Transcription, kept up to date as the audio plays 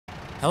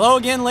Hello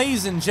again,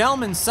 ladies and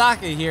gentlemen,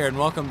 Saka here, and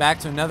welcome back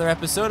to another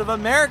episode of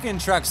American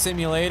Truck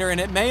Simulator. And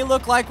it may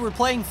look like we're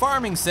playing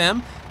Farming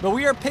Sim, but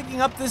we are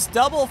picking up this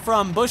double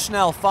from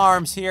Bushnell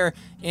Farms here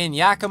in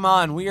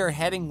Yakima, and we are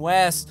heading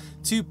west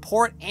to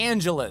Port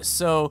Angeles.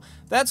 So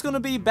that's going to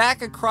be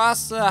back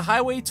across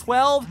Highway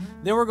 12,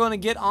 then we're going to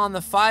get on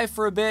the 5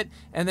 for a bit,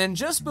 and then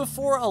just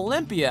before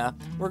Olympia,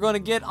 we're going to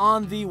get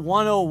on the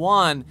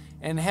 101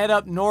 and head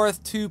up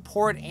north to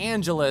Port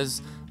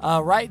Angeles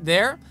right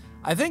there.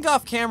 I think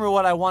off camera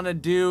what I want to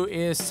do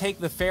is take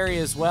the ferry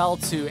as well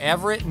to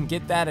Everett and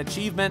get that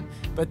achievement,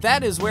 but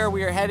that is where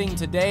we are heading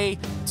today,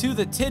 to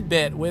the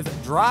Tidbit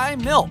with dry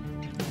milk.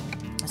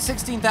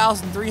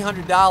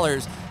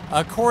 $16,300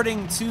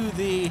 according to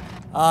the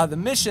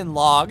mission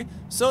log,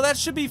 so that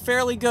should be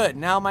fairly good.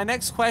 Now my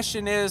next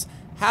question is,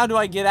 how do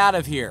I get out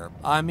of here?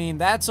 I mean,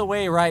 that's a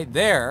way right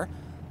there,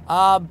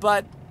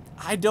 but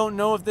I don't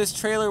know if this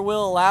trailer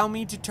will allow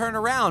me to turn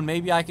around.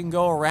 Maybe I can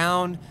go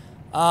around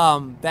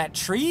that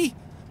tree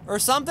or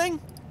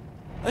something.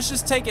 Let's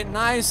just take it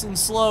nice and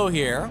slow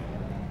here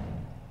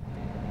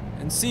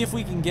and see if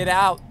we can get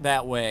out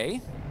that way.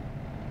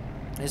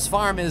 This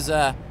farm is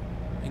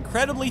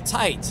incredibly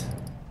tight.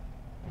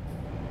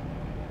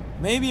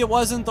 Maybe it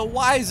wasn't the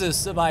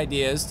wisest of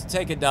ideas to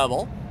take a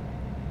double,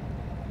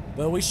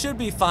 but we should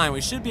be fine.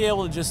 We should be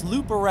able to just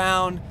loop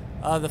around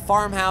the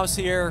farmhouse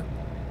here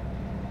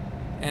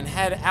and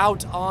head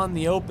out on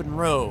the open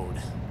road.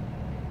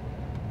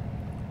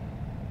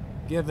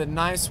 Give it a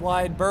nice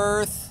wide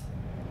berth.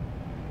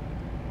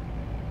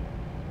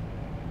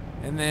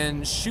 And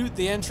then shoot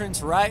the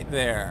entrance right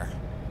there.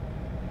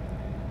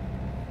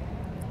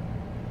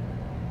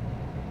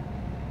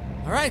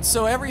 Alright,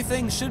 so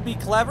everything should be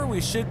clever.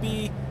 We should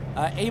be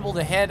able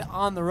to head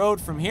on the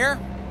road from here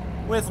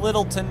with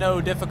little to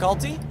no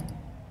difficulty.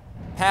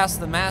 Past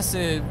the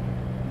massive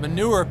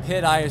manure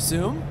pit, I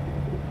assume.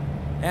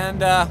 And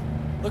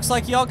looks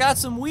like y'all got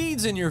some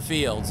weeds in your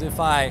fields, if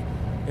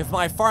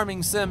my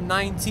Farming Sim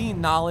 19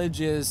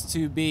 knowledge is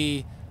to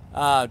be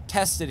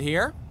tested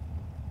here.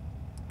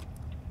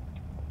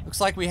 Looks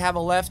like we have a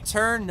left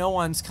turn. No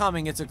one's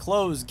coming. It's a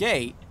closed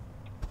gate.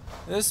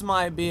 This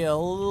might be a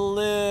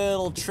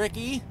little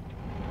tricky.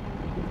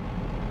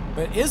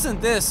 But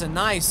isn't this a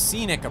nice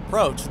scenic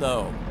approach,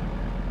 though?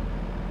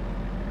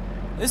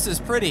 This is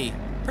pretty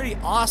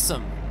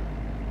awesome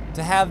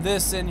to have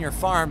this in your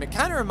farm. It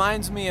kind of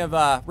reminds me of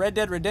Red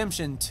Dead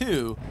Redemption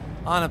 2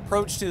 on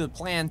Approach to the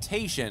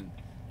Plantation.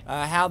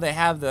 How they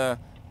have the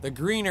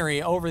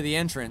greenery over the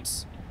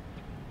entrance.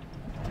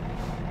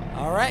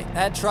 Alright,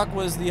 that truck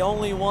was the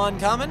only one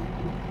coming.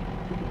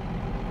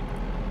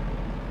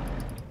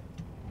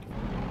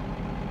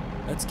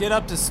 Let's get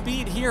up to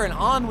speed here and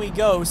on we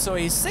go. So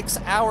a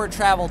 6-hour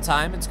travel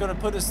time. It's going to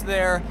put us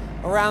there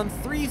around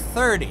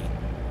 3:30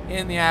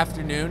 in the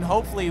afternoon.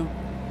 Hopefully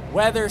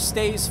weather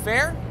stays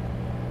fair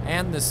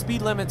and the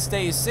speed limit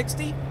stays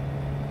 60.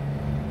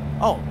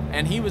 Oh,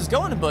 and he was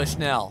going to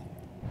Bushnell.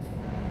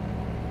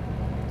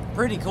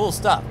 Pretty cool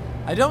stuff.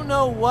 I don't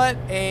know what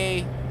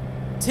a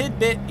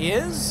Tidbit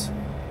is.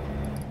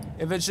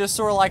 If it's just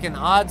sort of like an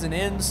odds and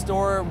ends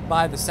store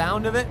by the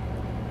sound of it.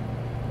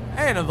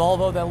 And a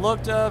Volvo that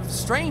looked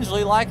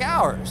strangely like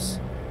ours.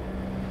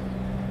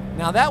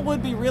 Now that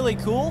would be really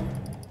cool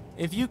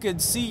if you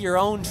could see your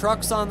own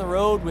trucks on the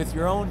road with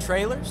your own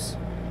trailers.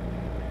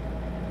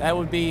 That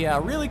would be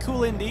really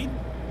cool indeed.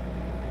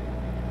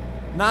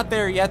 Not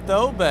there yet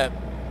though, but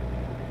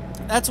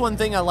that's one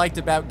thing I liked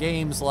about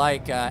games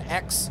like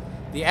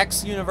the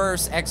X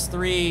Universe,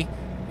 X3,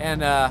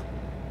 and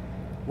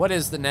what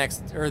is the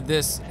next, or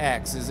this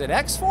X? Is it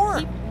X4?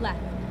 Keep left.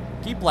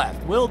 Keep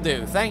left. Will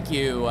do. Thank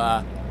you.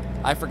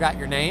 I forgot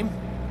your name,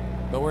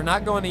 but we're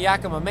not going to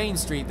Yakima Main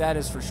Street, that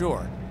is for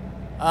sure.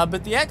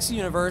 But the X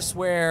Universe,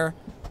 where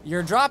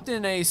you're dropped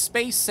in a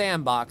space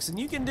sandbox, and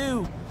you can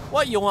do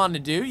what you want to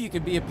do. You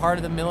could be a part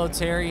of the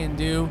military and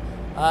do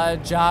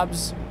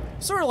jobs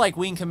sort of like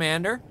Wing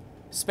Commander,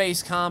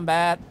 space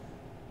combat,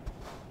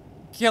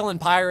 killing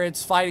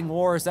pirates, fighting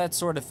wars, that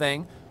sort of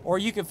thing. Or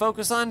you could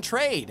focus on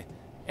trade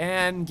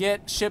and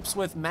get ships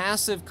with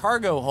massive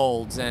cargo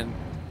holds and...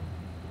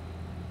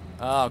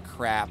 Oh,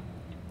 crap.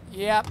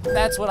 Yep,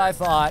 that's what I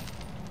thought.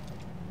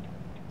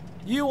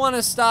 You want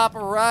to stop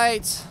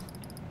right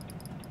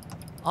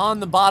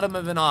on the bottom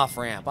of an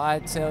off-ramp, I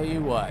tell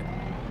you what.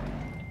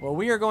 Well,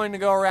 we are going to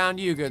go around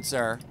you, good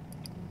sir.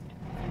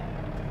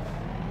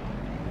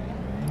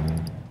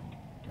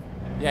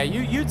 Yeah,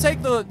 you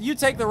take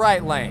the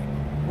right lane.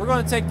 We're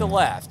going to take the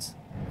left.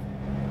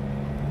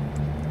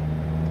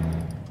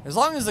 As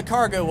long as the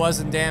cargo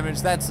wasn't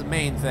damaged, that's the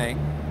main thing.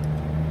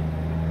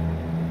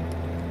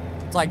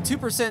 It's like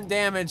 2%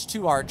 damage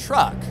to our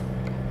truck.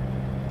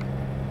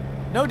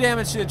 No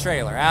damage to the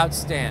trailer.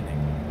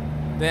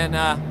 Outstanding. Then,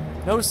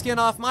 no skin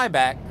off my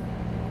back.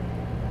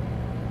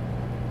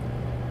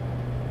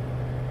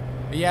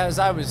 But yeah, as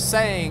I was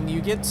saying, you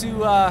get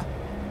to,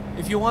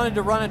 if you wanted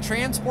to run a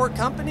transport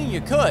company, you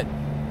could.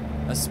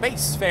 A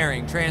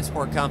spacefaring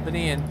transport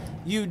company, and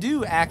you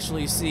do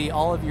actually see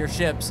all of your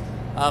ships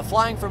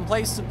flying from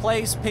place to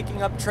place,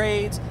 picking up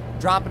trades,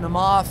 dropping them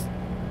off,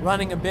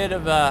 running a bit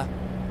of a,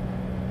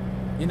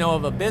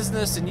 of a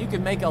business, and you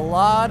can make a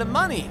lot of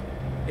money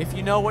if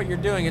you know what you're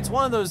doing. It's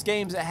one of those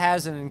games that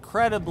has an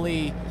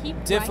incredibly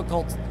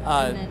difficult,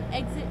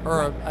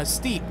 or a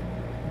steep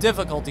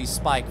difficulty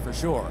spike for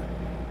sure.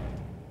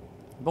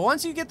 But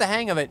once you get the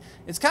hang of it,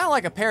 it's kind of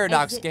like a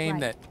paradox game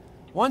that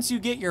once you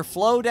get your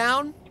flow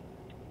down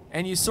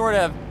and you sort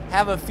of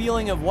have a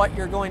feeling of what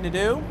you're going to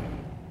do,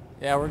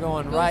 yeah, we're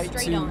going right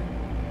to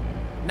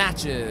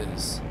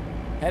Natchez,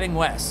 heading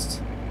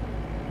west.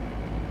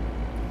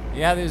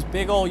 Yeah, there's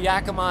big old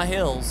Yakima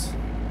hills.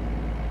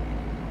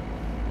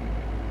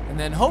 And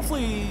then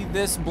hopefully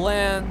this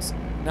blends.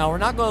 No, we're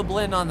not going to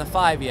blend on the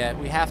 5 yet.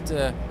 We have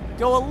to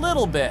go a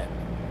little bit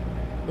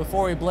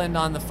before we blend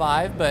on the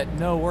 5, but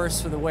no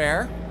worse for the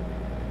wear.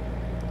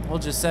 We'll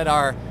just set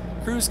our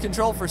cruise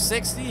control for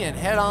 60 and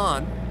head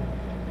on.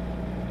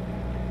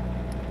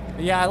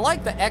 But yeah, I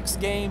like the X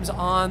games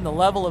on the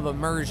level of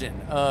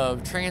immersion,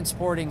 of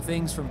transporting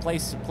things from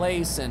place to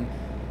place, and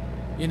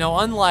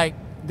unlike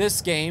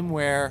this game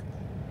where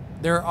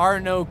there are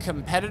no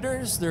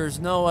competitors, there's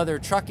no other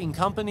trucking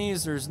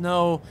companies, there's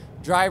no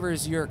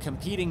drivers you're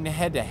competing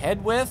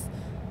head-to-head with.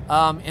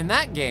 In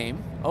that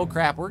game, oh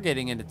crap, we're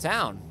getting into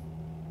town.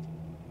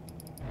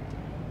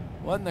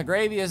 What in the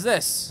gravy is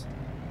this?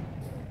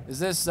 Is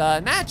this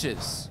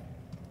Natchez?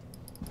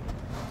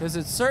 Because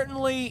it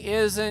certainly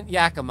isn't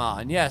Yakima.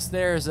 And yes,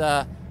 there's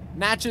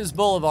Natchez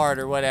Boulevard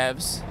or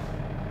whatevs.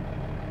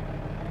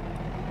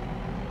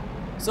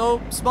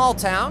 So, small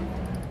town.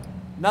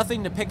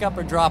 Nothing to pick up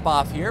or drop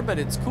off here, but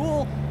it's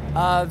cool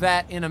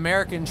that in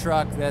American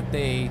truck that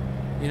they,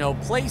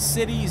 place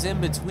cities in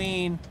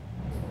between.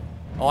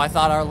 Oh, I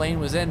thought our lane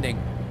was ending.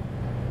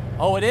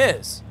 Oh, it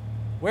is.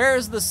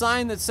 Where's the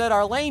sign that said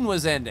our lane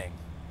was ending?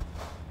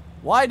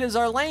 Why does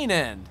our lane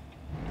end?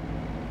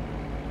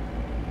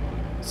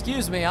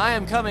 Excuse me, I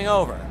am coming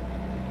over.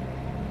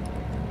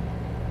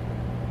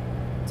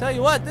 Tell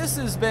you what, this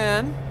has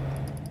been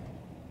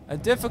a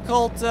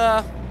difficult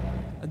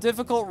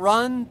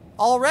run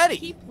already.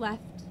 Keep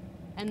left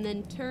and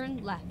then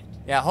turn left.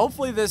 Yeah,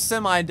 hopefully this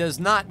semi does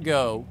not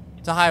go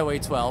to Highway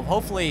 12.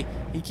 Hopefully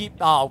he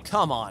oh,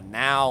 come on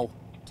now.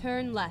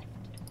 Turn left.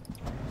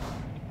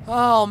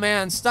 Oh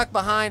man, stuck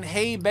behind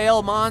hay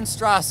bale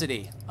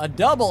monstrosity. A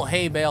double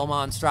hay bale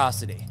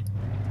monstrosity.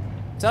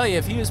 Tell you,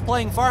 if he was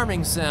playing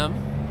farming sim,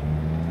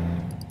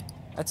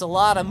 that's a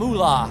lot of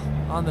moolah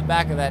on the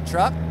back of that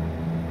truck.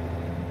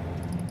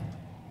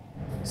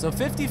 So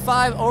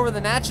 55 over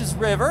the Natchez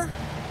River.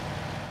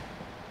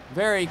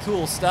 Very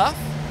cool stuff.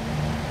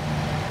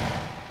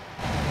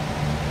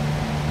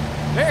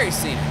 Very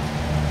scenic.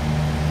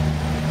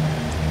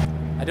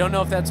 I don't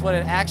know if that's what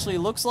it actually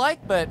looks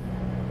like, but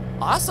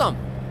awesome.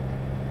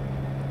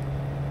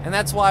 And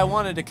that's why I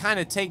wanted to kind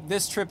of take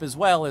this trip as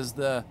well as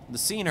the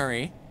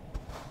scenery.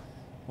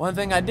 One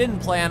thing I didn't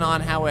plan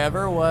on,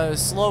 however,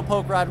 was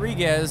Slowpoke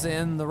Rodriguez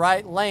in the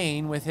right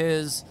lane with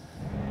his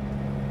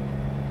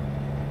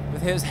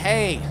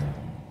hay.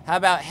 How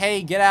about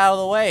hay, get out of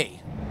the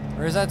way?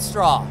 Or is that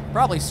straw?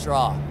 Probably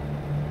straw.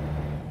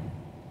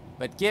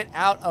 But get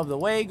out of the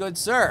way, good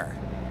sir.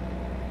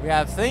 We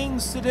have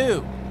things to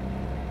do.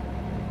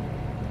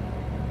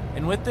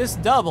 And with this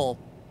double,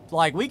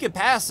 like, we could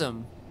pass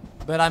him,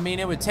 but I mean,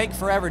 it would take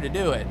forever to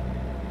do it.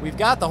 We've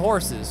got the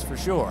horses, for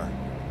sure.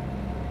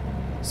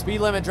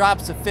 Speed limit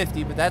drops to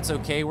 50, but that's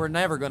okay. We're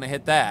never going to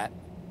hit that.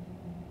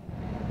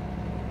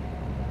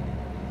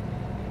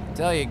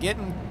 Tell you,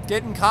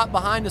 getting caught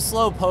behind a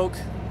slowpoke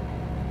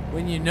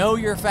when you know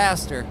you're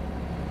faster.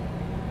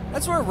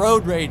 That's where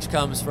road rage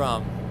comes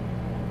from.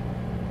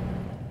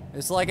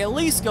 It's like, at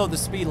least go the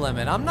speed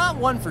limit. I'm not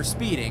one for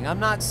speeding. I'm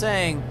not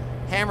saying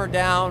hammer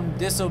down,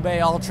 disobey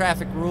all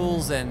traffic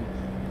rules, and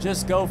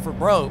just go for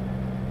broke.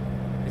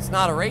 It's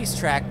not a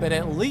racetrack, but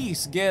at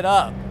least get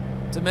up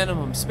to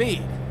minimum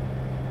speed.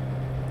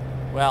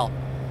 Well,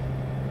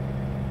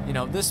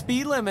 the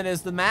speed limit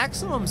is the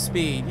maximum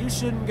speed. You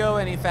shouldn't go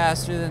any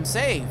faster than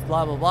safe,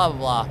 blah, blah, blah, blah,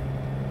 blah.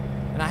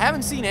 And I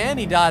haven't seen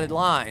any dotted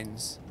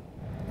lines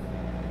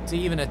to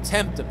even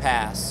attempt to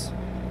pass.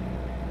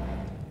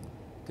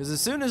 Because as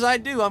soon as I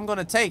do, I'm going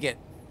to take it.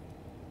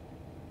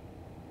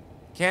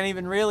 Can't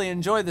even really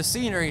enjoy the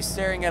scenery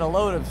staring at a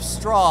load of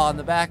straw on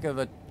the back of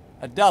a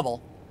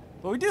double.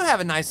 But we do have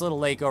a nice little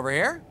lake over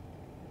here.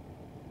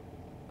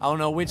 I don't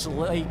know which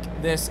lake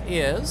this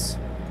is.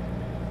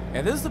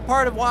 And this is the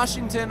part of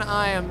Washington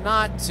I am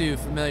not too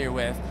familiar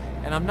with.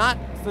 And I'm not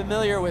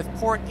familiar with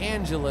Port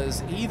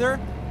Angeles either.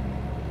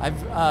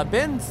 I've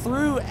been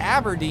through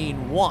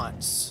Aberdeen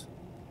once.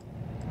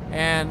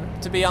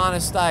 And to be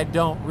honest, I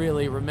don't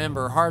really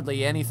remember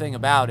hardly anything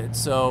about it.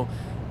 So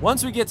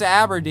once we get to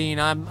Aberdeen,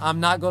 I'm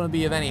not going to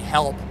be of any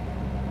help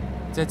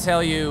to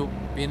tell you,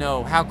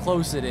 how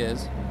close it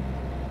is.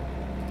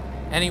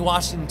 Any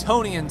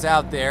Washingtonians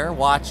out there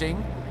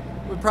watching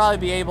would probably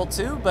be able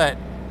to, but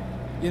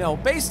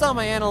based on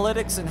my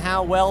analytics and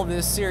how well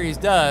this series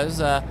does,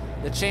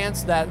 the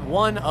chance that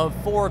one of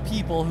 4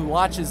 people who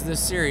watches this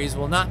series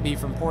will not be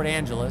from Port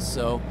Angeles,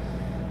 so,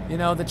 you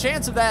know, the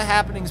chance of that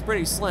happening is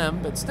pretty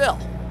slim, but still.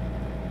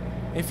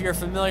 If you're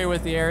familiar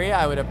with the area,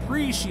 I would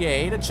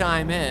appreciate a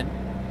chime in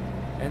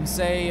and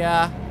say,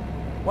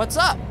 what's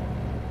up?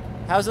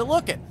 How's it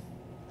looking?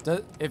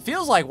 It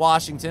feels like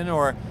Washington,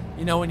 or,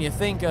 you know, when you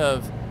think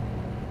of,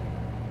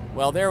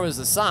 well, there was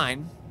a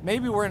sign.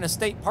 Maybe we're in a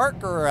state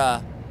park or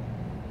a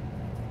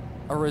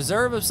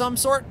reserve of some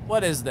sort.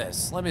 What is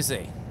this? Let me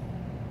see.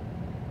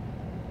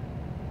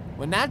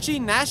 Wenatchee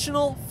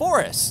National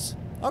Forest.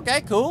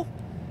 Okay, cool.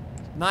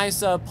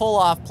 Nice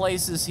pull-off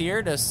places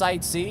here to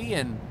sightsee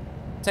and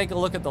take a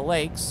look at the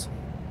lakes.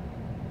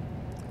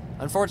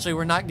 Unfortunately,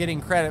 we're not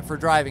getting credit for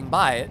driving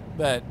by it,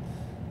 but...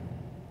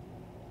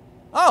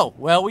 Oh,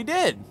 well, we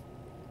did.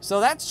 So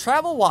that's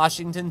Travel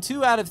Washington,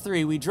 2 out of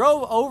 3. We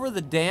drove over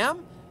the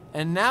dam,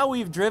 and now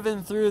we've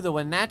driven through the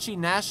Wenatchee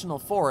National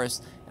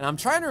Forest, and I'm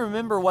trying to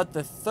remember what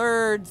the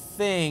third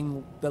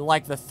thing,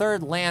 the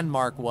third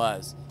landmark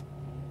was.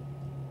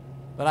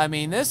 But I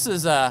mean, this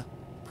is a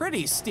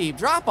pretty steep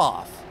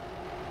drop-off.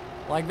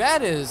 Like,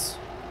 that is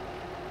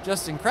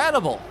just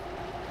incredible.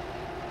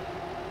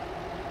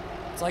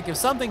 It's like if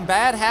something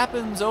bad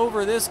happens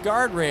over this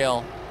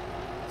guardrail,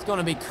 it's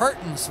gonna be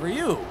curtains for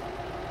you.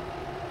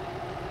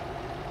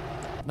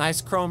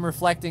 Nice chrome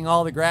reflecting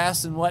all the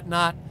grass and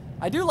whatnot.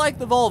 I do like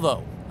the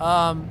Volvo.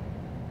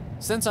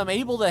 Since I'm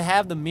able to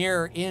have the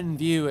mirror in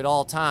view at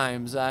all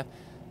times, I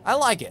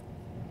like it.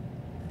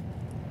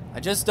 I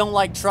just don't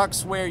like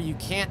trucks where you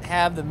can't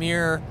have the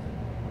mirror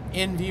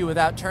in view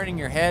without turning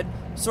your head.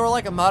 Sort of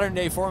like a modern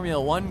day Formula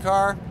 1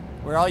 car,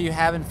 where all you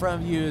have in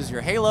front of you is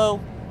your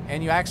halo,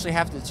 and you actually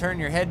have to turn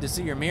your head to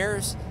see your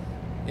mirrors.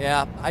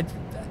 Yeah,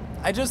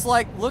 I just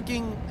like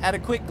looking at a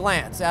quick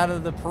glance out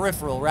of the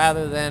peripheral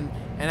rather than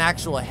an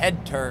actual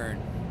head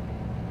turn.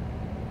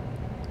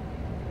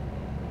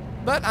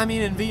 But, I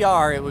mean, in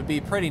VR, it would be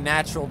pretty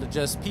natural to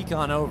just peek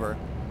on over.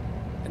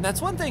 And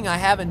that's one thing I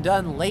haven't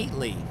done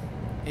lately,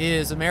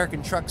 is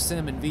American Truck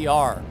Sim in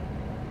VR.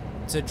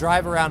 To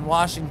drive around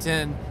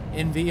Washington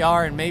in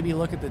VR and maybe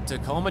look at the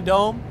Tacoma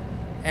Dome.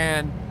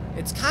 And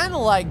it's kind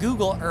of like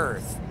Google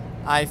Earth,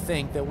 I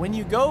think, that when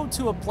you go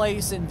to a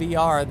place in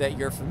VR that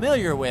you're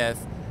familiar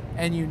with,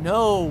 and you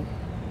know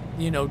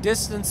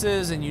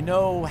distances, and you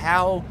know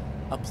how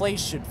a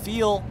place should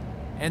feel,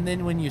 and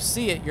then when you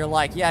see it, you're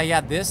like, yeah,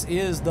 this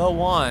is the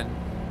one.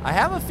 I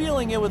have a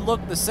feeling it would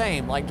look the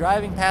same. Like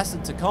driving past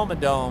the Tacoma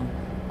Dome,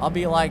 I'll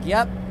be like,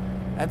 yep,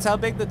 that's how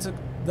big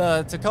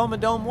the Tacoma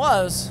Dome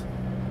was.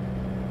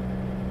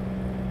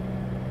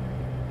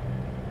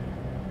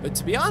 But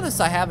to be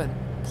honest, I haven't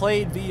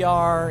played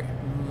VR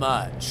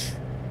much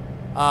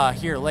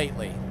here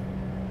lately.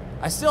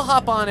 I still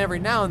hop on every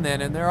now and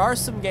then, and there are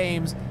some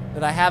games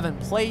that I haven't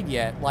played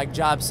yet, like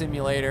Job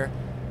Simulator.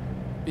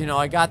 You know,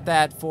 I got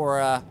that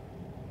for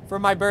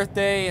my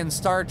birthday, and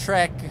Star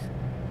Trek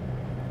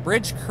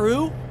Bridge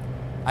Crew.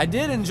 I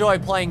did enjoy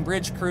playing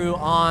Bridge Crew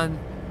on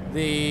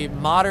the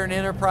modern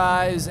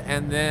Enterprise,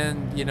 and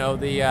then, you know,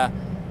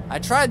 I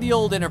tried the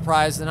old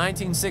Enterprise, the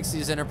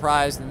 1960s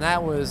Enterprise, and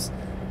that was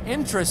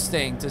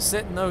interesting to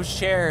sit in those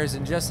chairs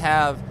and just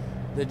have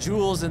the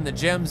jewels and the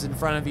gems in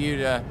front of you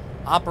to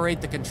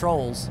operate the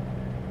controls.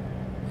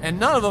 And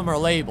none of them are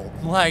labeled.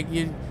 Like,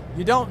 you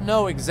don't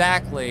know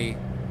exactly.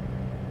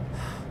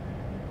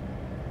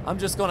 I'm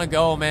just gonna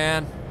go,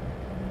 man.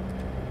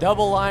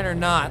 Double line or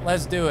not,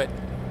 let's do it.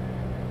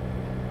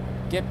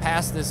 Get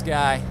past this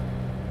guy.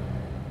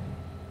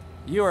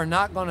 You are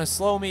not gonna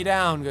slow me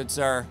down, good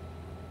sir.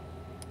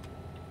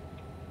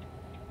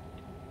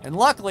 And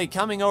luckily,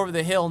 coming over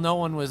the hill, no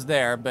one was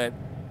there, but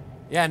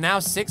yeah, now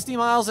 60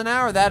 miles an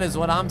hour, that is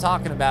what I'm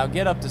talking about.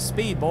 Get up to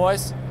speed,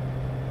 boys.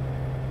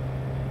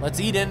 Let's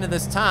eat into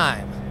this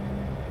time.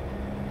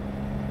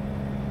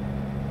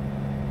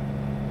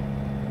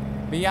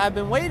 But yeah, I've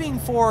been waiting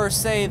for,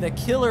 say, the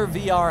killer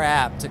VR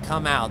app to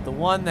come out. The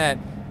one that,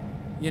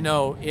 you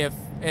know, if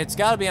it's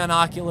got to be on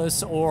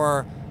Oculus,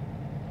 or,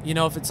 you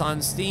know, if it's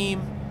on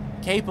Steam,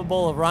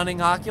 capable of running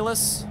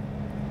Oculus.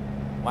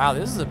 Wow,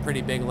 this is a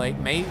pretty big lake.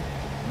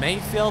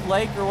 Mayfield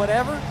Lake or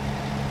whatever.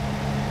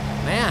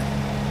 Man,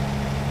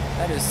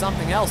 that is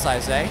something else, I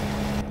say.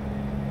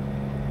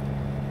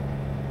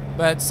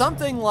 But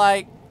something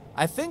like,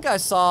 I think I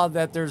saw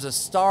that there's a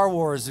Star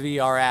Wars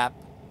VR app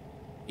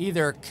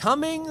either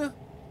coming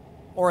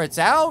or it's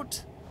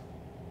out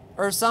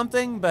or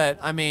something. But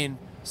I mean,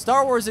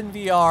 Star Wars in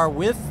VR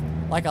with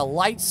like a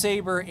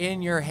lightsaber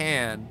in your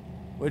hand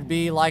would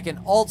be like an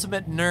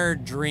ultimate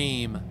nerd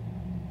dream.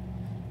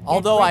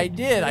 Although I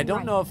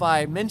don't know if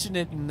I mentioned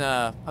it in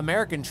the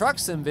American Truck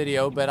Sim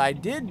video, but I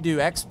did do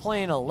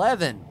X-Plane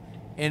 11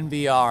 in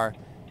VR.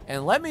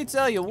 And let me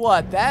tell you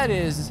what, that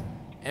is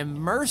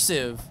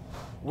immersive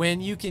when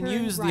you can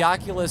use the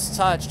Oculus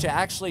Touch to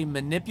actually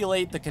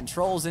manipulate the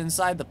controls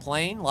inside the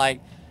plane.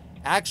 Like,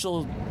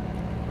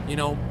 you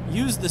know,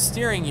 use the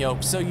steering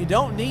yoke. So you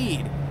don't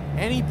need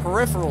any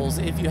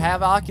peripherals if you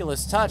have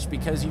Oculus Touch,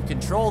 because you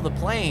control the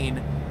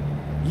plane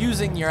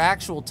using your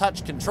actual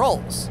touch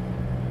controls.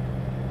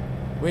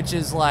 which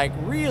is like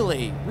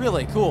really,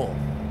 really cool.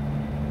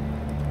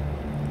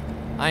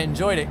 I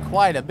enjoyed it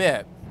quite a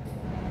bit.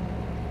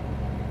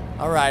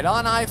 All right,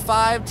 on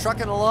I-5,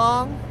 trucking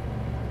along.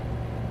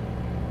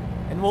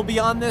 And we'll be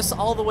on this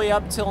all the way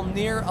up till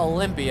near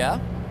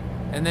Olympia.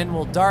 And then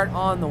we'll dart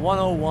on the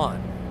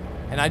 101.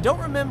 And I don't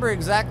remember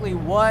exactly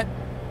what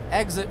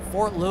exit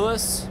Fort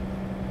Lewis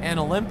and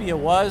Olympia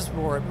was,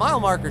 but we're at mile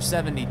marker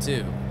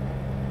 72.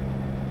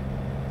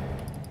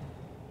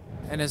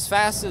 And as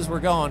fast as we're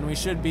going, we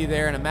should be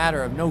there in a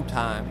matter of no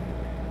time.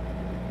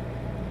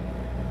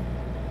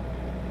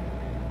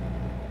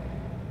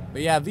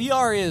 But yeah,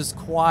 VR is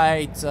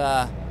quite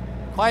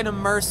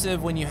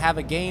immersive when you have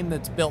a game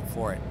that's built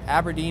for it.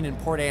 Aberdeen and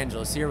Port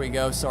Angeles, here we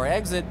go. So our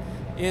exit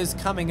is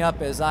coming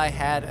up as I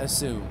had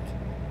assumed.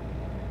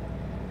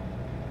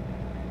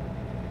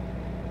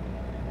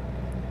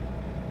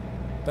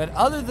 But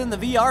other than the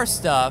VR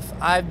stuff,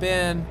 I've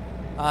been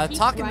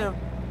talking right, to...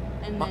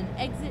 And then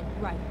exit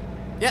right.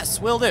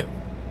 Yes, will do.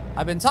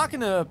 I've been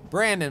talking to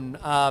Brandon,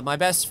 my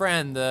best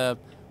friend, the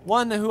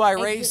one who I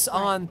race right.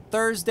 on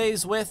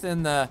Thursdays with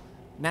in the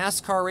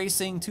NASCAR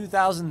Racing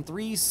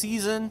 2003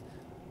 season.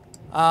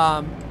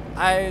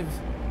 I've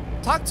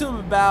talked to him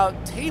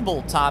about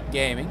tabletop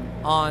gaming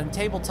on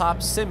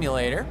Tabletop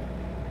Simulator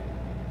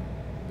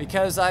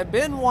because I've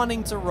been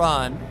wanting to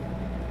run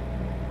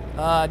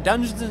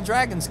Dungeons &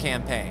 Dragons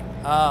campaign.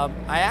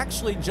 I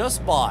actually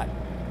just bought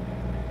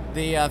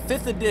the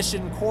 5th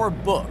edition core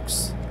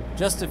books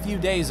just a few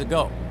days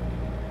ago.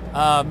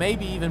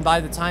 Maybe even by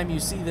the time you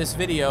see this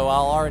video,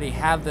 I'll already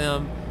have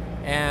them,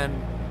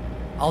 and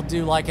I'll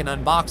do like an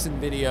unboxing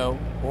video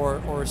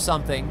or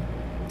something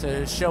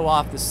to show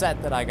off the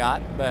set that I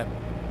got. But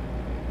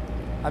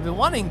I've been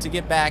wanting to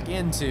get back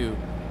into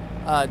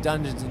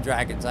Dungeons &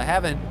 Dragons. I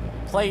haven't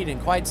played in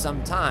quite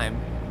some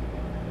time.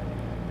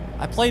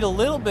 I played a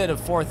little bit of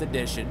 4th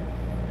edition,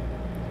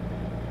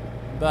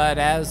 but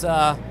as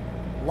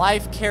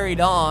life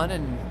carried on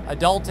and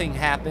adulting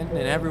happened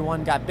and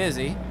everyone got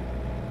busy.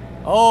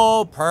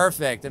 Oh,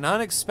 perfect. An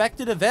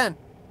unexpected event.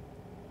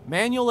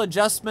 Manual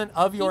adjustment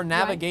of your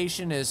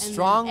navigation is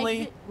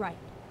strongly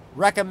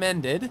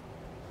recommended.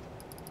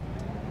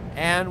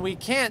 And we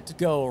can't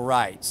go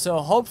right. So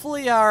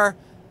hopefully our...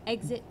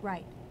 Exit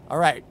right. All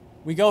right.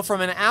 We go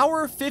from 1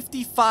 hour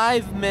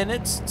 55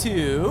 minutes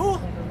to...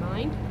 Never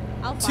mind.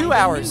 2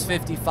 hours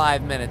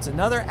 55 minutes.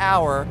 Another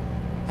hour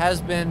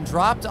has been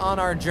dropped on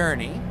our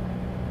journey.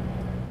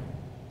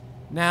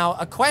 Now,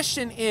 a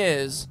question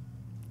is,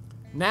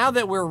 now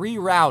that we're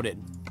rerouted,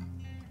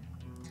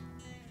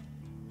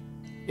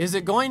 is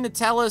it going to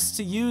tell us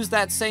to use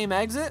that same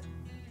exit?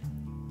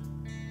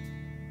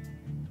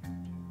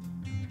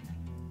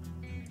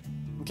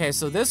 Okay,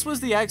 so this was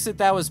the exit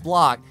that was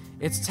blocked.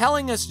 It's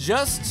telling us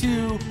just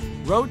to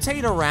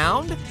rotate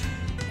around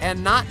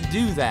and not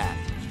do that.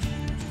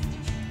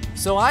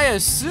 So I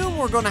assume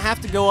we're going to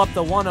have to go up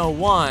the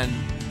 101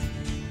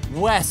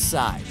 west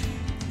side,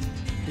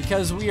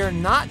 because we are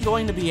not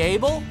going to be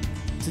able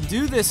to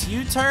do this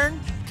U-turn,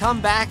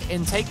 come back,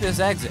 and take this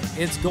exit.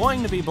 It's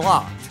going to be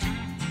blocked,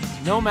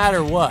 no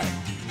matter what.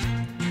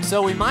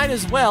 So we might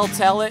as well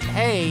tell it,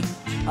 hey,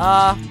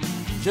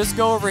 just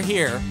go over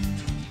here.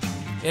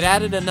 It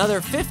added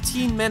another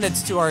 15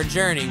 minutes to our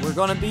journey. We're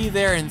going to be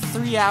there in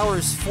 3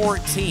 hours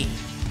 14.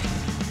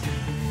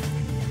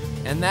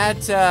 And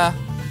that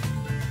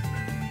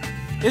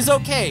is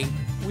okay.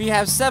 We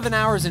have 7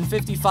 hours and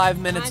 55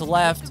 minutes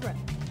left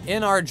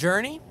in our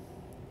journey.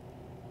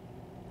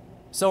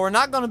 So we're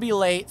not going to be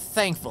late,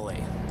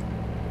 thankfully.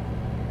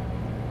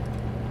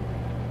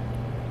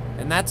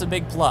 And that's a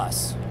big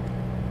plus.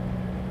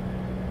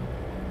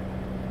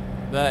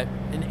 But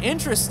an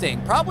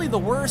interesting, probably the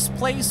worst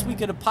place we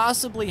could have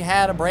possibly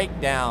had a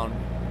breakdown.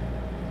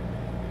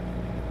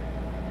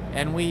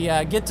 And we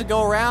get to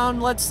go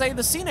around, let's say,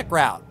 the scenic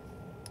route.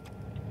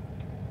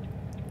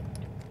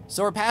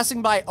 So we're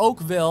passing by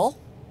Oakville,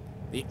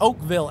 the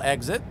Oakville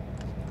exit.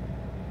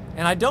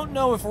 And I don't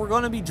know if we're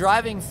going to be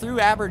driving through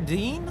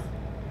Aberdeen.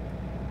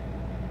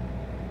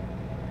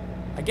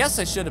 I guess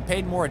I should have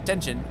paid more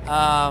attention.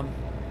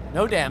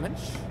 No damage.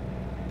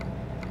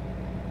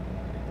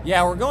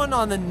 Yeah, we're going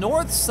on the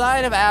north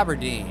side of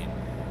Aberdeen.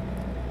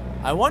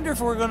 I wonder if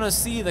we're going to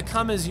see the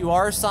come as you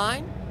are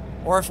sign,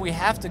 or if we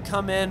have to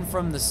come in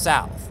from the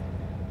south.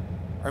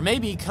 Or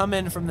maybe come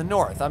in from the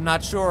north. I'm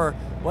not sure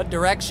what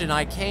direction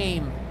I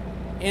came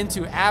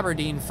into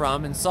Aberdeen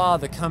from and saw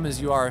the come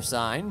as you are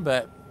sign,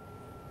 but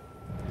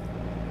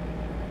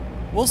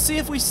we'll see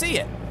if we see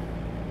it.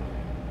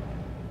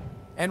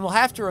 And we'll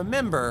have to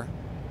remember,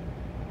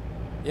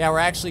 yeah, we're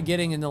actually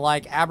getting into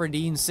like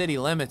Aberdeen city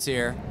limits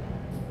here.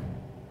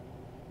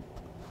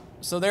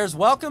 So there's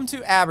welcome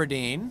to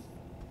Aberdeen.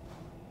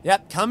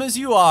 Yep, come as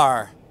you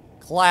are.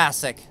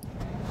 Classic.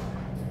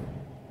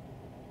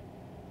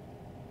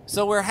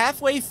 So we're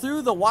halfway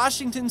through the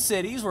Washington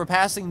cities. We're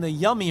passing the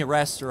Yummy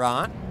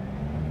restaurant.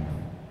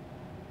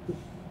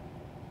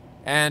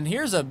 And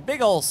here's a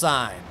big old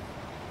sign.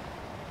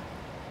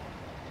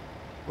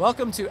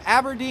 Welcome to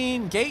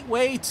Aberdeen,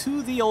 gateway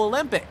to the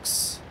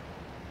Olympics.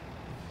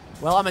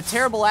 Well, I'm a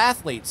terrible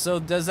athlete, so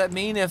does that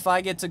mean if I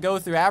get to go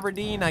through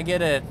Aberdeen, I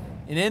get an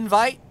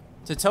invite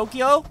to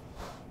Tokyo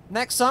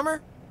next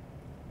summer?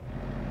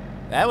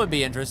 That would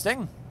be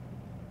interesting.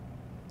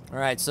 All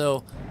right,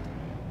 so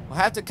we'll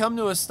have to come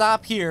to a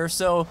stop here.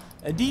 So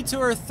a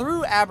detour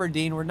through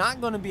Aberdeen. We're not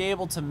going to be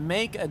able to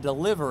make a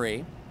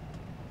delivery.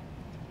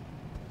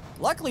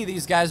 Luckily,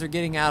 these guys are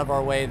getting out of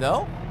our way,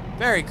 though.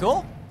 Very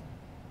cool.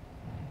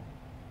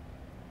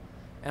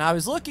 And I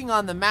was looking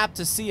on the map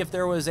to see if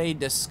there was a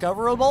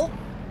discoverable.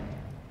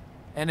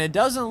 And it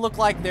doesn't look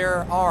like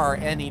there are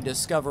any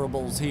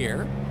discoverables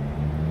here.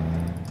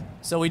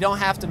 So we don't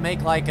have to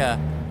make like a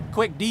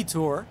quick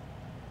detour.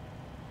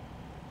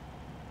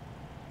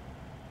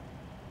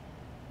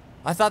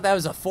 I thought that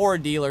was a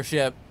Ford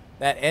dealership.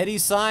 That Eddie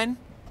sign.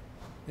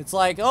 It's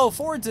like, oh,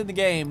 Ford's in the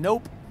game.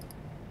 Nope.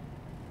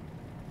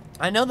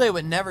 I know they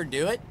would never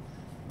do it.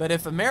 But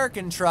if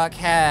American Truck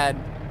had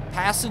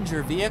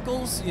passenger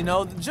vehicles, you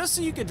know, just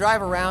so you could drive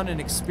around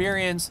and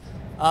experience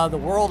the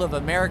world of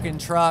American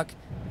Truck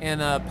in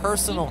a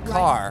personal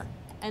car.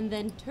 And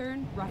then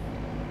turn right.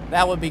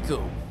 That would be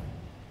cool.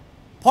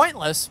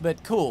 Pointless,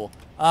 but cool.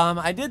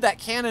 I did that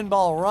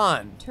cannonball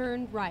run.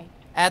 Turn right.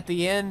 At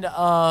the end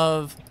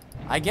of,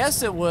 I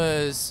guess it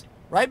was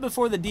right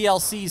before the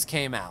DLCs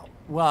came out.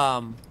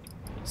 So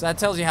that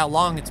tells you how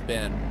long it's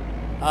been.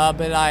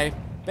 But I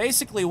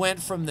basically went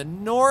from the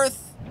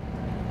northwest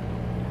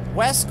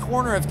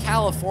corner of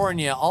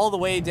California all the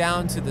way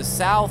down to the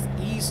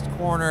southeast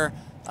corner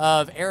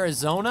of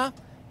Arizona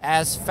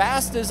as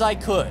fast as I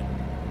could.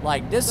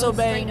 Like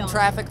disobeying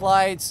traffic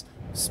lights,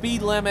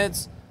 speed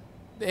limits.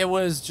 It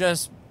was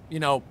just, you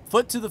know,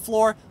 foot to the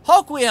floor.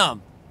 Hoquiam!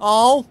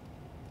 Oh!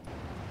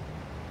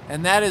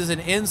 And that is an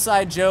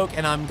inside joke,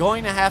 and I'm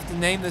going to have to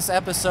name this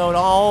episode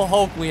Oh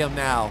Hoquiam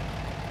now.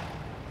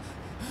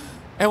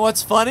 And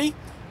what's funny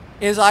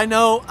is I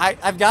know,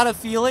 I've got a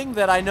feeling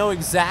that I know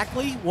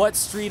exactly what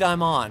street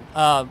I'm on.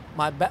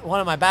 One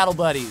of my battle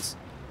buddies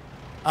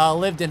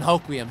lived in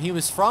Hoquiam. He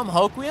was from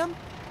Hoquiam.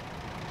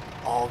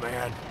 Oh,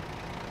 man.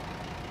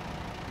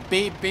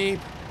 Beep, beep.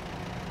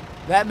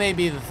 That may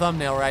be the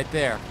thumbnail right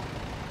there.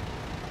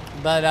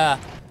 But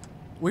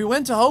we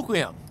went to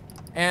Hoquiam.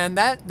 And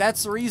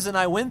that's the reason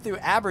I went through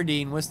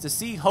Aberdeen, was to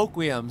see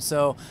Hoquiam.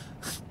 So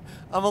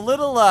I'm a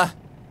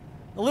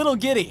little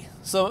giddy.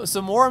 So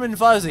some warm and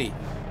fuzzy.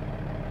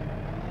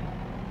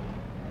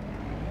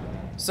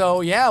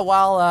 So yeah,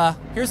 while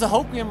here's the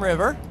Hoquiam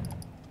River.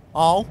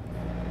 Oh.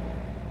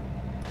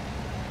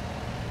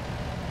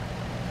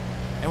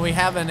 And we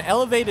have an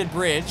elevated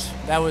bridge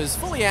that was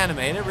fully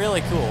animated,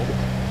 really cool.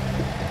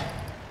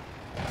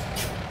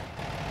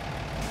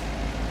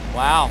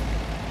 Wow.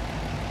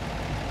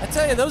 I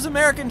tell you, those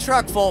American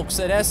Truck folks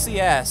at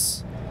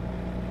SCS,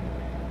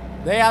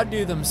 they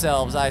outdo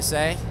themselves, I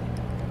say.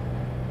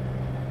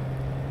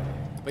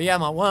 But yeah,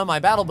 one of my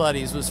battle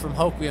buddies was from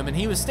Hoquiam, and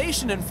he was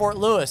stationed in Fort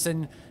Lewis,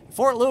 and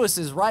Fort Lewis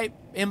is right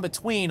in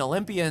between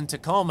Olympia and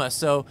Tacoma,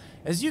 so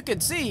as you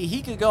could see,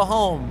 he could go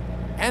home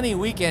any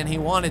weekend he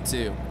wanted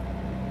to.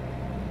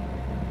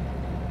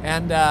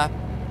 And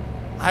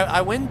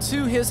I went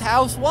to his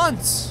house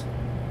once.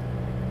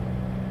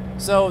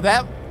 So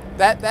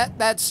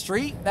that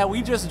street that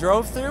we just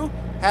drove through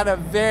had a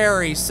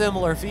very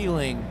similar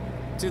feeling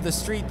to the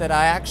street that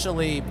I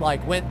actually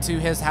like went to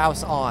his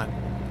house on.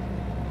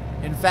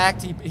 In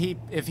fact,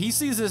 if he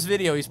sees this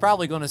video, he's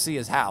probably going to see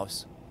his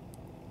house.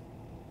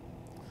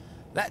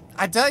 That,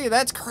 I tell you,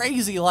 that's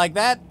crazy. Like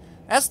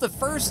that's the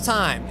first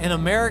time in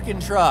American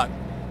Truck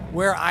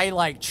where I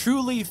like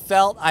truly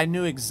felt I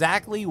knew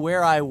exactly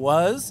where I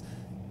was.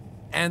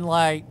 And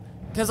like,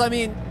 because I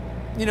mean,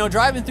 you know,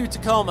 driving through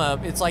Tacoma,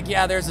 it's like,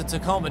 yeah, there's a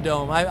Tacoma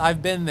Dome.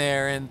 I've been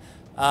there. And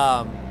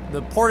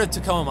the Port of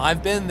Tacoma,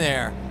 I've been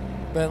there.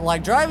 But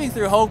like driving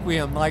through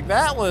Hoquiam, like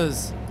that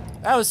was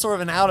sort of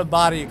an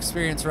out-of-body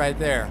experience right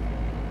there.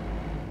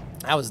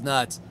 That was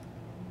nuts.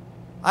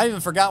 I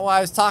even forgot what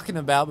I was talking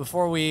about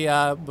before we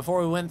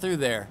went through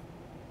there.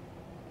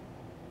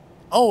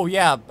 Oh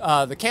yeah,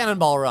 the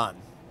Cannonball Run,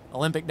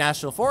 Olympic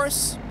National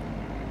Forest.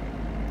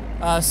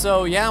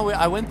 So yeah,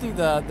 I went through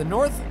the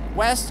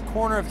northwest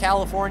corner of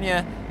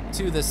California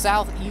to the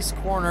southeast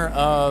corner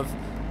of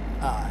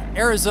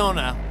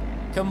Arizona,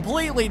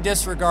 completely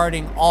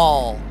disregarding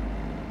all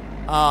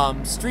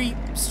speed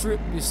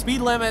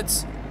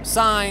limits,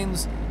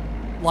 signs.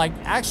 Like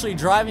actually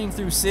driving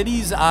through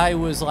cities, I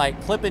was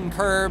like clipping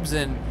curbs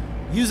and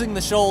using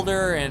the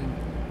shoulder and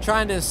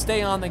trying to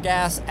stay on the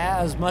gas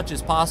as much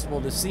as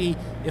possible to see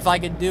if I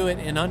could do it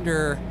in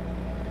under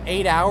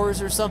 8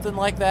 hours or something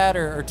like that,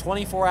 or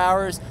 24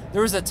 hours.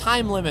 There was a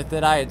time limit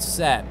that I had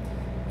set,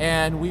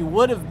 and we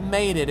would have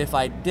made it if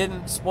I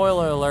didn't,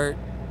 spoiler alert,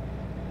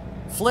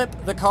 flip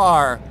the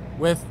car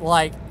with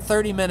like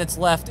 30 minutes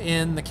left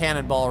in the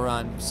Cannonball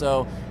Run.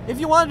 So if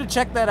you wanted to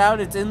check that out,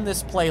 it's in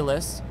this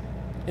playlist.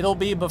 It'll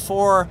be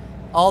before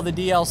all the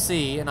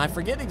DLC, and I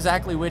forget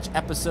exactly which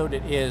episode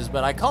it is,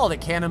 but I called it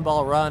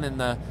Cannonball Run, and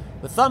the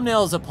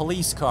thumbnail is a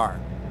police car.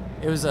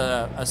 It was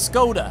a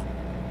Skoda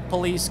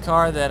police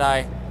car that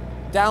I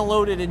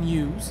downloaded and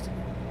used.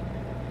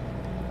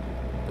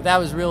 But that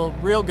was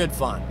real good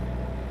fun.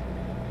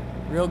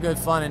 Real good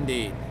fun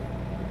indeed.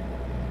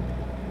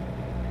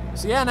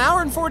 So yeah, an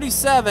hour and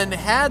 47.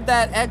 Had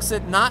that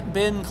exit not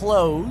been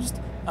closed,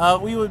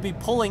 we would be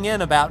pulling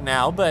in about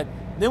now, but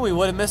then we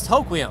would have missed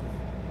Hoquiam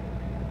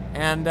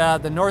and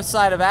the north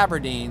side of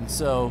Aberdeen.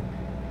 So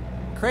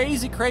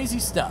crazy, crazy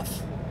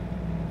stuff.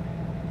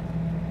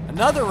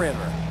 Another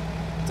river.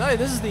 I tell you,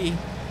 this is the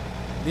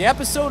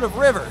episode of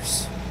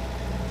rivers.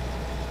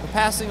 We're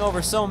passing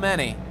over so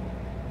many.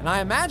 And I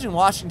imagine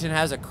Washington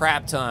has a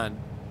crap ton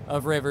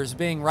of rivers.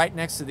 Being right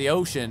next to the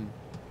ocean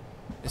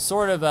is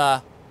sort of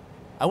a,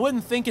 I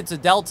wouldn't think it's a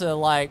delta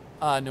like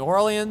New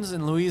Orleans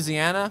and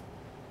Louisiana,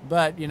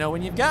 but you know,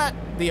 when you've got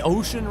the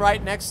ocean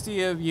right next to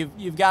you,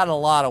 you've got a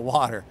lot of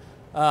water.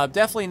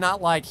 Definitely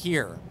not like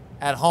here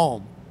at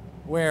home,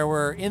 where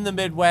we're in the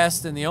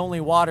Midwest and the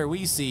only water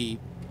we see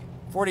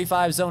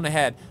 45 zone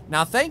ahead.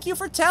 Now, thank you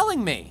for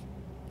telling me.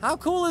 How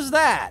cool is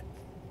that?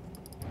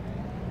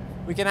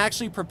 We can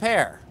actually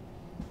prepare.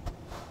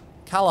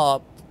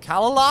 Kalawak?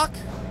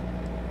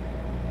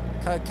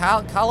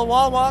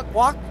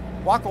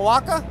 Waka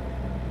Waka?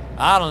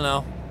 I don't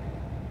know.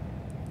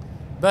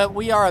 But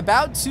we are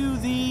about to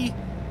the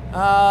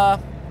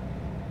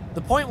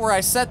point where I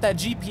set that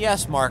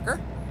GPS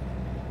marker.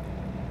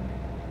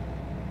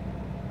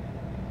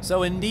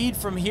 So indeed,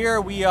 from here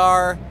we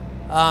are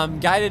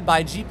guided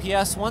by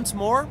GPS once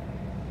more,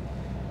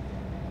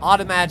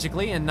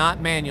 automatically and not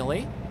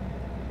manually.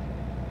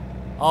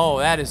 Oh,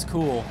 that is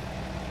cool.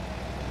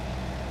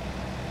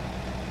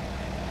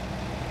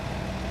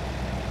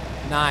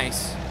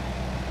 Nice.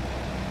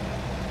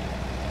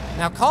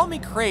 Now, call me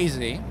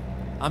crazy.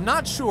 I'm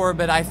not sure,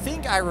 but I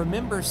think I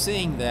remember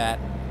seeing that.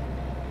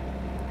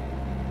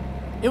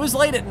 It was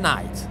late at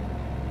night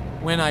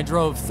when I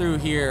drove through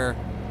here.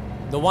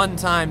 The one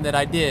time that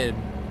I did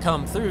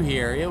come through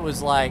here, it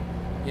was like,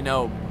 you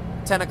know,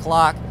 10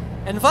 o'clock.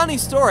 And funny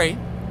story,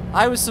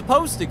 I was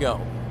supposed to go,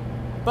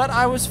 but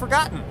I was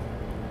forgotten.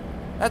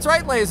 That's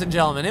right, ladies and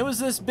gentlemen. It was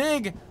this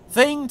big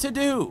thing to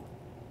do.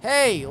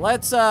 Hey,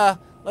 let's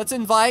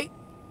invite,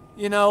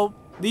 you know,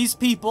 these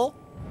people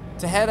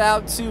to head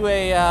out to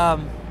a,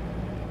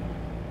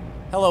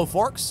 hello,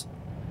 Forks,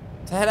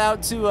 to head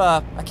out to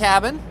a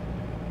cabin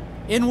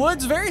in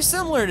woods very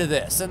similar to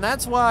this. And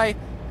that's why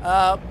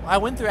I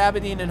went through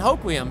Aberdeen and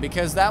Hoquiam,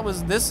 because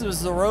this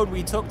was the road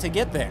we took to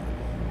get there.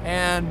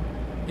 And,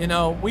 you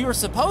know, we were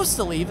supposed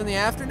to leave in the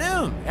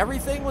afternoon.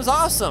 Everything was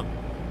awesome.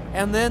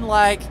 And then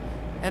like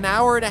an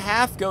hour and a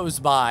half goes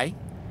by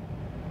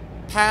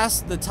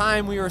past the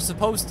time we were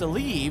supposed to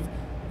leave,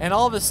 and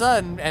all of a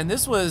sudden, and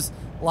this was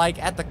like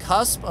at the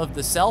cusp of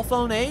the cell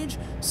phone age,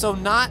 so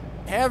not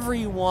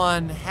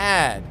everyone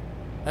had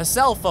a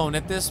cell phone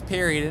at this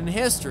period in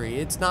history.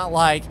 It's not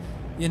like,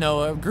 you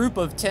know, a group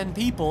of 10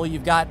 people,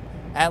 you've got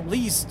at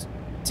least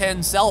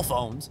 10 cell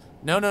phones.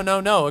 No.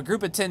 A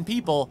group of 10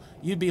 people,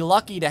 you'd be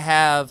lucky to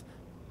have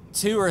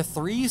 2 or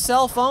 3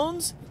 cell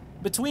phones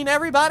between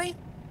everybody.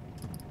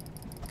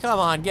 Come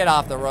on, get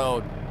off the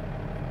road.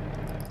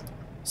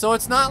 So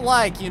it's not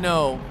like, you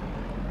know,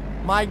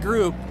 my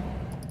group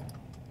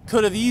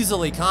could have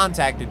easily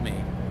contacted me.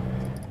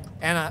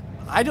 And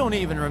I don't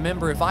even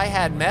remember if I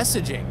had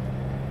messaging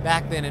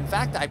back then. In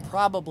fact, I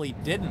probably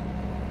didn't.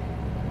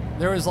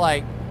 There was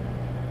like,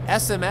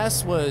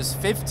 SMS was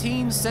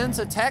 15 cents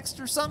a text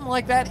or something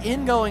like that,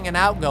 ingoing and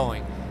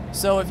outgoing.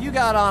 So if you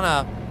got on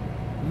a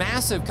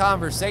massive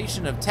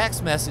conversation of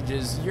text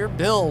messages, your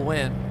bill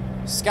went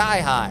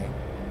sky high.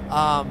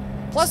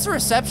 Plus the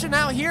reception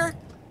out here,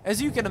 as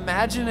you can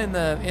imagine in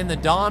the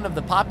dawn of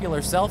the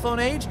popular cell phone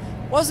age,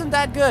 wasn't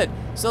that good.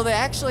 So they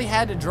actually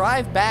had to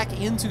drive back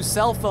into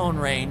cell phone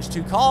range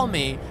to call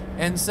me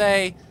and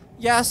say,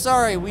 yeah,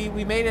 sorry,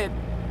 we made it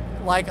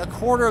like a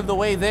quarter of the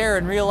way there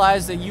and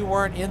realized that you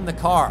weren't in the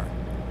car.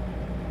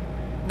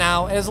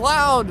 Now, as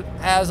loud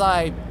as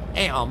I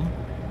am,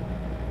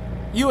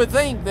 you would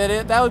think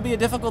that that would be a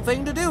difficult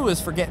thing to do, is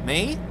forget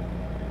me.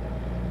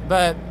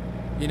 But,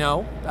 you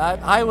know,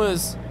 I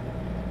was,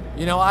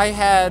 you know, I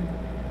had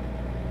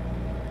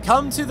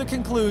come to the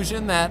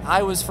conclusion that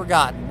I was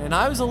forgotten, and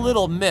I was a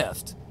little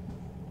miffed.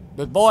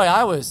 But boy,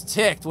 I was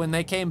ticked when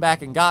they came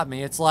back and got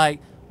me. It's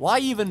like, why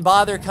even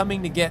bother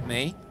coming to get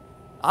me?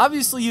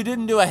 Obviously, you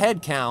didn't do a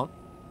head count,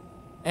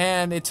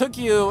 and it took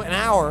you an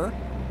hour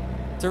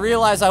to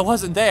realize I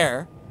wasn't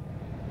there.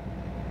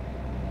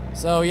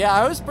 So yeah,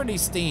 I was pretty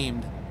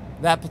steamed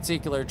that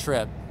particular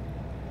trip.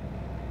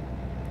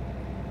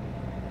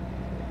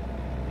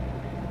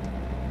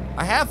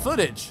 I have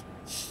footage.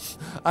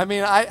 I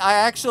mean, I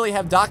actually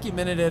have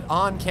documented it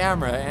on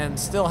camera and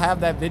still have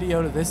that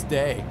video to this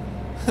day.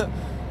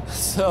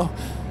 So,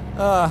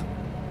 but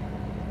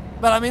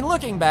I mean,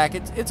 looking back,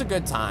 it's a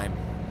good time.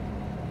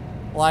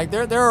 Like,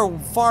 there are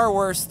far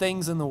worse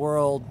things in the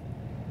world,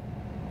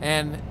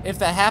 and if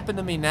that happened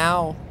to me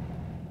now,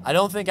 I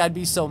don't think I'd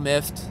be so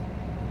miffed.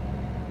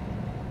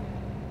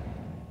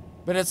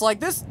 But it's like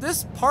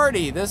this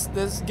party, this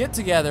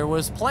get-together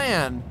was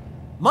planned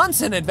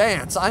months in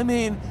advance. I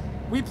mean,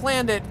 we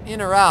planned it in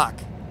Iraq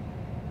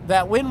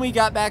that when we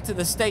got back to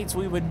the States,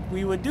 we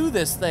would do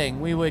this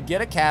thing. We would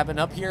get a cabin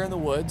up here in the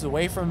woods,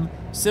 away from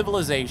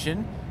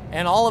civilization,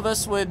 and all of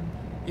us would,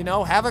 you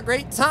know, have a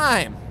great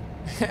time.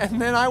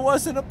 And then I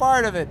wasn't a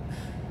part of it.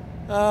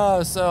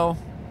 So,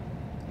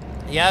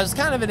 yeah, it was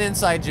kind of an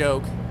inside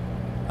joke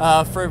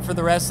for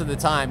the rest of the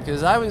time,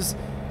 because I was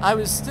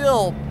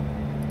still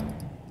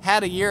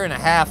had a year and a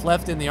half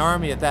left in the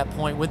Army at that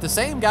point with the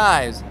same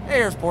guys. Hey,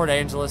 here's Port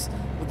Angeles.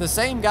 With the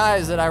same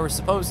guys that I was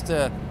supposed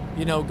to,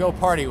 you know, go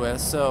party with.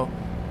 So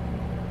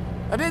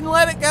I didn't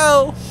let it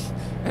go.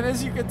 And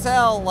as you can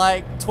tell,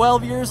 like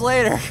 12 years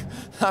later,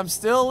 I'm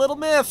still a little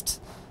miffed.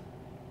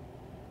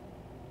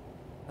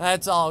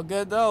 That's all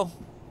good though.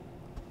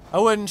 I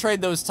wouldn't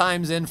trade those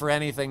times in for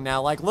anything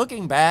now. Like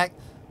looking back,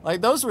 like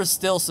those were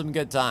still some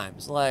good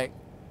times. Like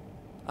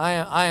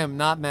I am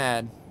not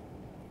mad.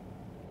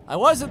 I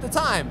was at the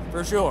time,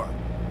 for sure,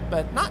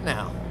 but not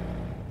now.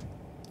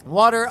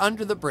 Water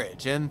under the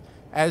bridge, and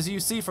as you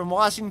see from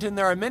Washington,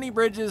 there are many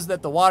bridges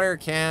that the water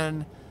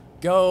can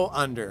go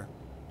under.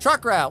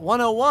 Truck route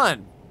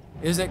 101.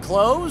 Is it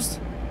closed?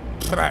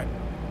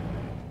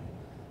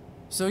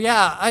 So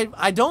yeah,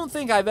 I don't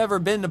think I've ever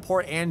been to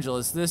Port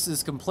Angeles. This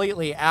is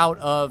completely out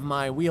of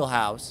my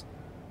wheelhouse.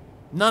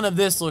 None of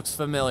this looks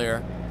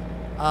familiar.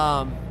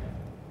 I'm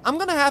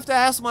gonna have to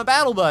ask my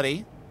battle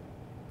buddy,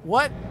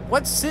 what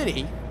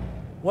city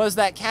was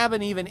that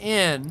cabin even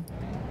in?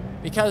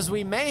 Because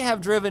we may have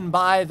driven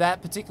by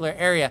that particular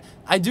area.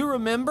 I do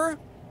remember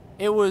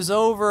it was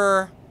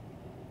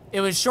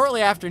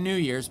shortly after New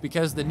Year's,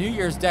 because the New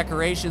Year's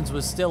decorations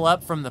was still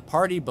up from the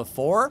party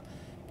before.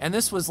 And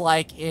this was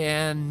like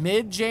in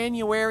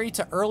mid-January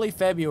to early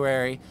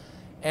February.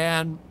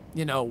 And,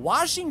 you know,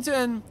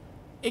 Washington,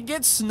 it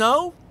gets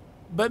snow,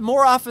 but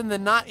more often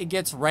than not, it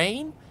gets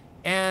rain.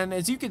 And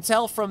as you can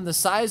tell from the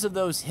size of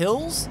those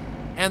hills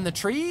and the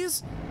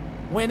trees,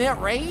 when it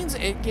rains,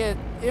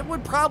 it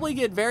would probably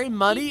get very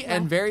muddy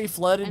and very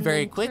flooded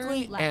very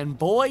quickly, and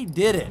boy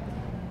did it.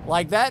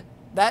 Like that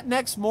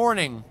next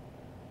morning,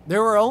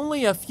 there were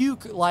only a few,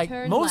 like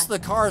most of the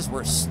cars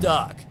were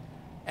stuck.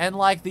 And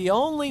like the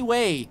only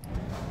way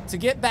to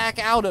get back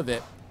out of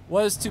it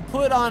was to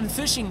put on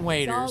fishing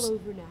waders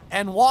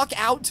and walk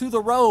out to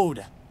the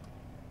road.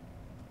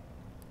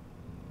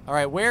 All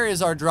right, where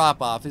is our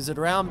drop off? Is it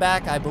around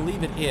back? I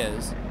believe it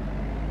is.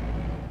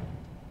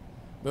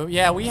 But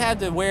yeah, we had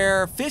to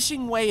wear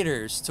fishing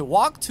waders to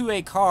walk to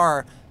a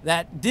car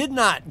that did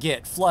not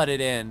get flooded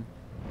in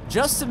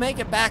just to make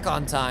it back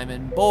on time.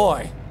 And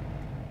boy,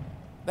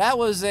 that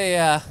was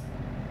an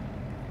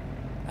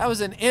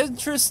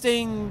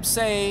interesting,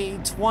 say,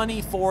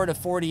 24 to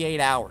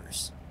 48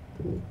 hours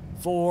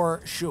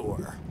for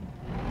sure.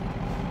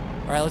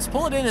 All right, let's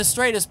pull it in as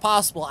straight as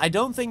possible. I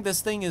don't think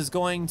this thing is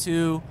going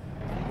to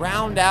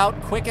round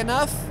out quick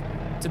enough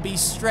to be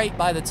straight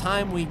by the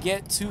time we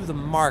get to the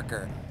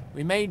marker.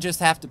 We may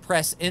just have to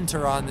press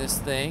enter on this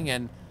thing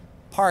and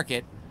park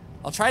it.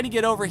 I'll try to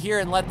get over here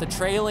and let the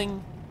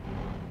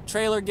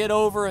trailer get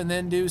over and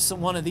then do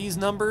one of these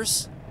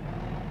numbers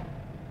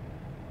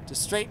to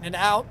straighten it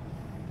out.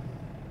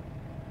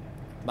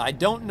 But I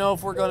don't know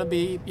if we're going to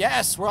be...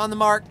 Yes, we're on the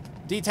mark.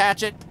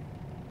 Detach it.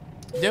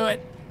 Do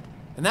it.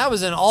 And that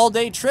was an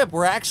all-day trip.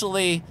 We're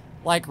actually,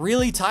 like,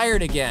 really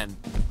tired again.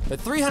 But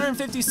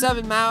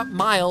 357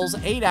 miles,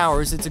 8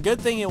 hours. It's a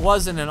good thing it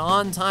wasn't an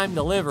on-time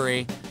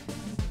delivery.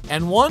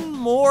 And one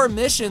more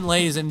mission,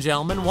 ladies and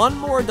gentlemen, one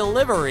more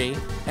delivery,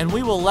 and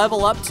we will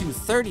level up to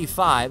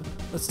 35.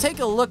 Let's take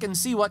a look and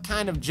see what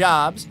kind of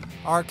jobs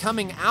are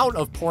coming out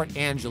of Port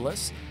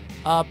Angeles.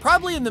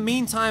 Probably in the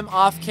meantime,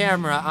 off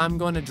camera, I'm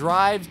going to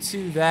drive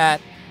to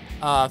that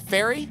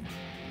ferry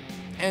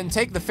and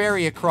take the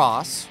ferry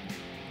across.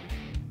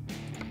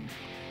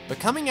 But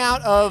coming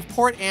out of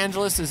Port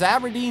Angeles is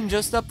Aberdeen,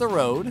 just up the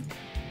road.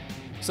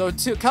 So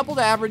a couple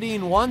to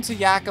Aberdeen, one to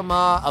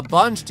Yakima, a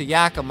bunch to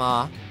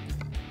Yakima.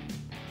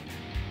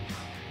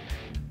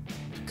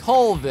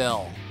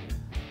 Colville.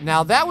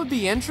 Now that would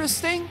be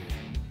interesting.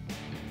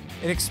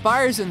 It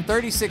expires in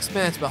 36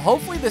 minutes, but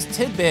hopefully this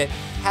tidbit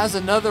has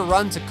another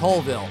run to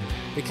Colville,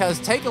 because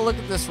take a look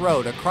at this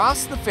road.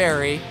 Across the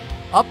ferry,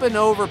 up and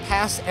over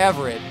past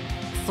Everett,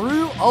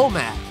 through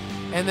Omac,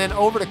 and then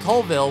over to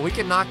Colville, we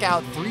can knock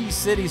out 3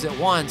 cities at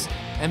once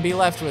and be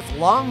left with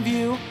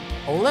Longview,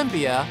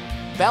 Olympia,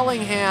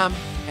 Bellingham,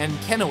 and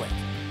Kennewick.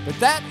 But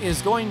that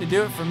is going to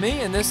do it for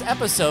me in this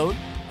episode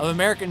of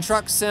American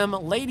Truck Sim.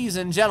 Ladies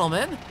and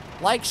gentlemen,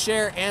 like,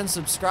 share, and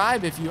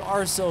subscribe if you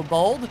are so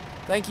bold.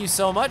 Thank you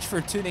so much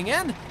for tuning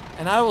in,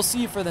 and I will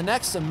see you for the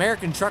next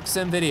American Truck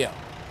Sim video.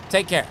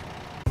 Take care.